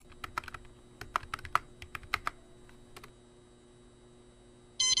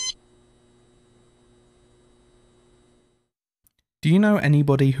Do you know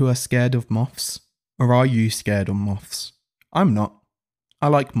anybody who are scared of moths? Or are you scared of moths? I'm not. I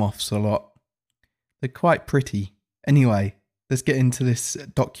like moths a lot. They're quite pretty. Anyway, let's get into this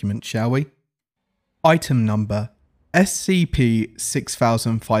document, shall we? Item number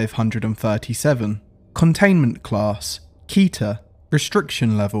SCP-6537. Containment class Keter.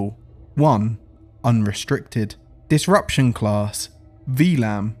 Restriction level 1. Unrestricted. Disruption class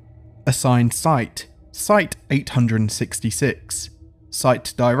VLAM. Assigned site Site 866.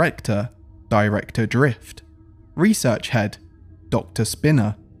 Site Director Director Drift. Research Head Dr.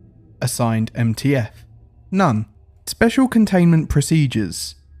 Spinner. Assigned MTF None. Special Containment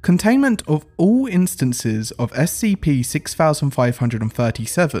Procedures. Containment of all instances of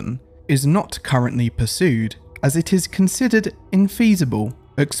SCP-6537 is not currently pursued as it is considered infeasible.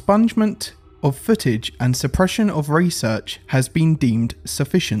 Expungement of footage and suppression of research has been deemed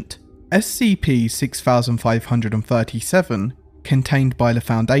sufficient. SCP-6537 contained by the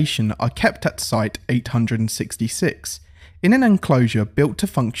Foundation are kept at Site 866 in an enclosure built to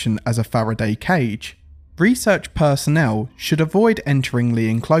function as a Faraday cage. Research personnel should avoid entering the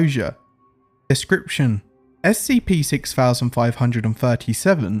enclosure. Description: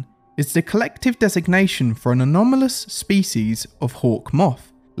 SCP-6537 is the collective designation for an anomalous species of hawk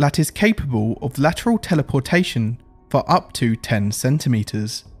moth that is capable of lateral teleportation for up to 10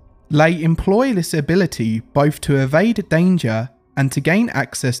 centimeters. They employ this ability both to evade danger and to gain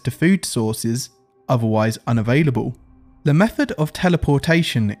access to food sources otherwise unavailable. The method of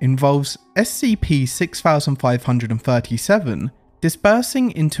teleportation involves SCP-6537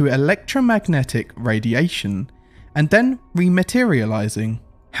 dispersing into electromagnetic radiation and then rematerializing.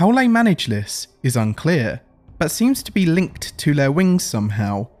 How they manage this is unclear, but seems to be linked to their wings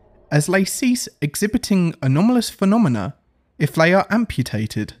somehow, as they cease exhibiting anomalous phenomena if they are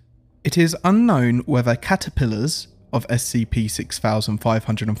amputated. It is unknown whether caterpillars of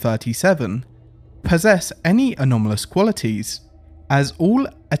SCP-6537 possess any anomalous qualities, as all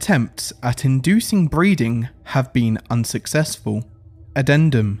attempts at inducing breeding have been unsuccessful.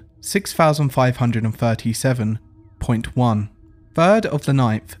 Addendum 6537.1 3rd of the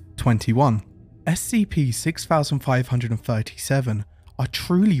 9th, 21. SCP-6537 are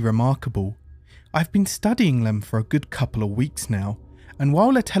truly remarkable. I've been studying them for a good couple of weeks now, and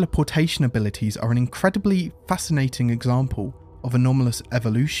while their teleportation abilities are an incredibly fascinating example of anomalous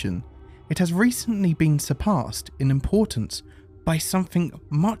evolution, it has recently been surpassed in importance by something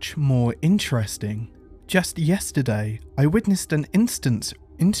much more interesting. Just yesterday, I witnessed an instance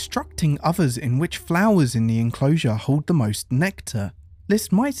instructing others in which flowers in the enclosure hold the most nectar.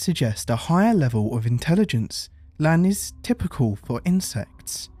 This might suggest a higher level of intelligence than is typical for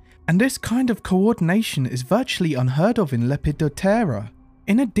insects, and this kind of coordination is virtually unheard of in Lepidoptera.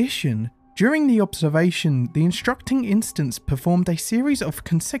 In addition, during the observation, the instructing instance performed a series of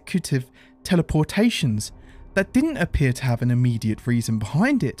consecutive teleportations that didn't appear to have an immediate reason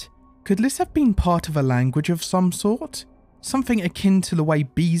behind it. Could this have been part of a language of some sort? Something akin to the way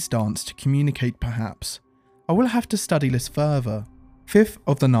bees dance to communicate, perhaps. I will have to study this further. 5th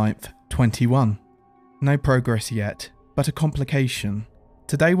of the 9th, 21. No progress yet, but a complication.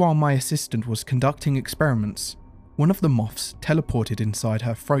 Today, while my assistant was conducting experiments, one of the moths teleported inside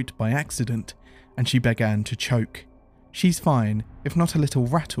her throat by accident, and she began to choke. She's fine, if not a little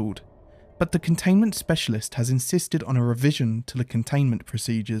rattled, but the containment specialist has insisted on a revision to the containment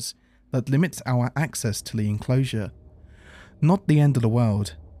procedures that limits our access to the enclosure. Not the end of the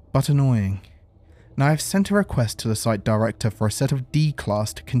world, but annoying. Now I've sent a request to the site director for a set of D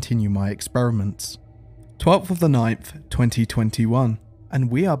class to continue my experiments. 12th of the 9th, 2021, and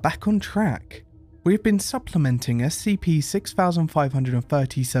we are back on track. We've been supplementing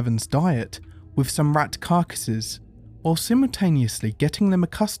SCP-6537's diet with some rat carcasses, while simultaneously getting them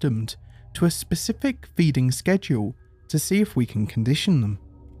accustomed to a specific feeding schedule to see if we can condition them.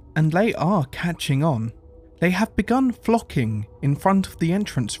 And they are catching on. They have begun flocking in front of the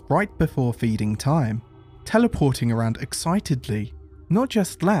entrance right before feeding time, teleporting around excitedly. Not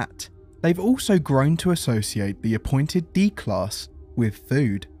just that, they've also grown to associate the appointed D-Class with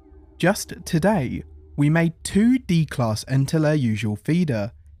food. Just today, we made 2 D-Class enter their usual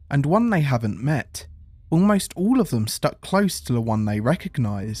feeder, and one they haven't met. Almost all of them stuck close to the one they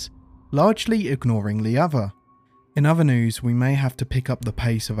recognise, largely ignoring the other. In other news, we may have to pick up the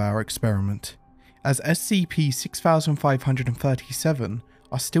pace of our experiment, as SCP-6537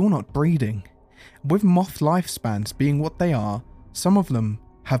 are still not breeding. With moth lifespans being what they are, some of them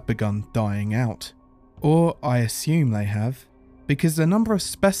have begun dying out. Or I assume they have, because the number of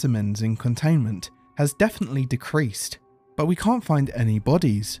specimens in containment has definitely decreased, but we can't find any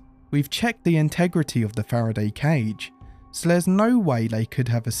bodies. We've checked the integrity of the Faraday cage, so there's no way they could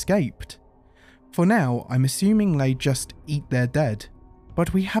have escaped. For now, I'm assuming they just eat their dead,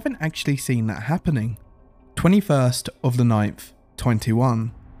 but we haven't actually seen that happening. 21st of the 9th,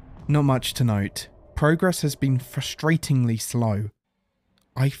 21. Not much to note. Progress has been frustratingly slow.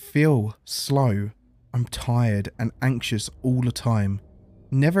 I feel slow. I'm tired and anxious all the time.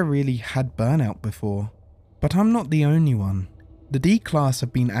 Never really had burnout before. But I'm not the only one. The D class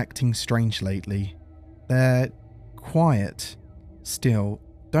have been acting strange lately. They're quiet. Still,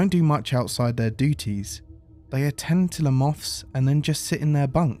 don't do much outside their duties. They attend to the Moths and then just sit in their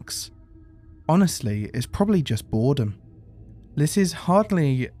bunks. Honestly, it's probably just boredom. This is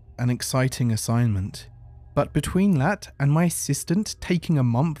hardly an exciting assignment, but between that and my assistant taking a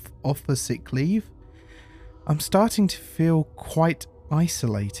month off for sick leave, I'm starting to feel quite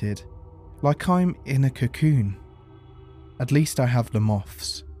isolated, like I'm in a cocoon. At least I have the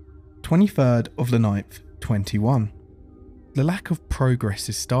Moths. 23rd of the 9th, 21. The lack of progress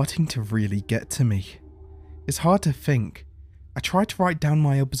is starting to really get to me. It's hard to think. I try to write down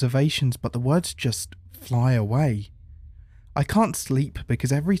my observations, but the words just fly away. I can't sleep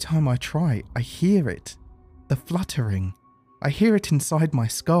because every time I try, I hear it. The fluttering. I hear it inside my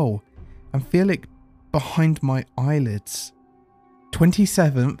skull and feel it behind my eyelids.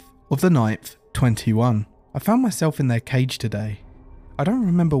 27th of the 9th, 21. I found myself in their cage today. I don't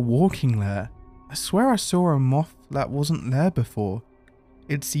remember walking there. I swear I saw a moth that wasn't there before.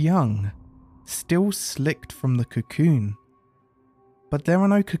 It's young, still slicked from the cocoon. But there are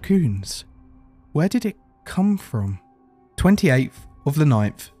no cocoons. Where did it come from? 28th of the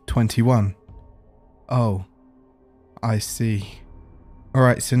 9th, 21. Oh, I see.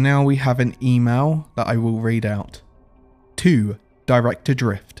 Alright, so now we have an email that I will read out. To Director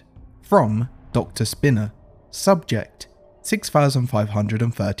Drift. From Dr. Spinner. Subject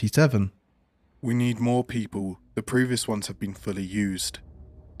 6537. We need more people. The previous ones have been fully used.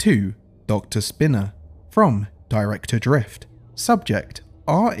 To Dr. Spinner. From Director Drift. Subject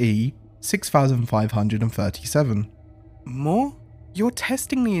RE 6537. More? You're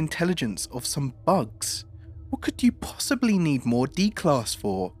testing the intelligence of some bugs. What could you possibly need more D-class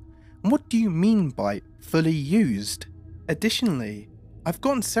for? And what do you mean by fully used? Additionally, I've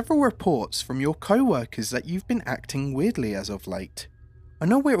gotten several reports from your co-workers that you've been acting weirdly as of late. I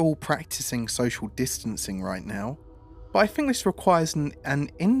know we're all practicing social distancing right now, but I think this requires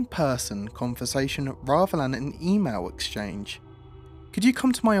an in-person conversation rather than an email exchange. Could you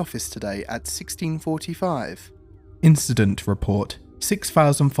come to my office today at 16:45? Incident Report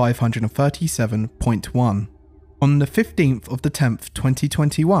 6537.1. On the 15th of the 10th,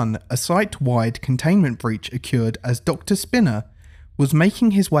 2021, a site-wide containment breach occurred as Dr. Spinner was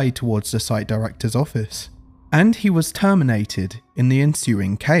making his way towards the site director's office, and he was terminated in the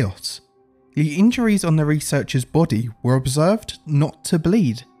ensuing chaos. The injuries on the researcher's body were observed not to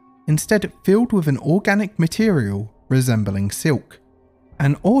bleed, instead filled with an organic material resembling silk.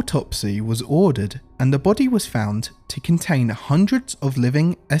 An autopsy was ordered and the body was found to contain hundreds of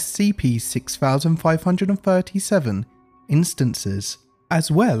living SCP-6537 instances, as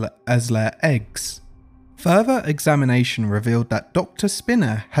well as their eggs. Further examination revealed that Dr.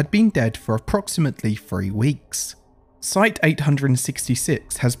 Spinner had been dead for approximately 3 weeks. Site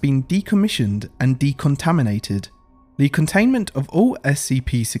 866 has been decommissioned and decontaminated. The containment of all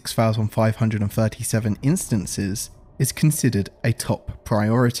SCP-6537 instances is considered a top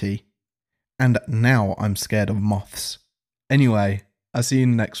priority. And now I'm scared of moths. Anyway, I'll see you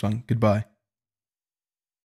in the next one. Goodbye.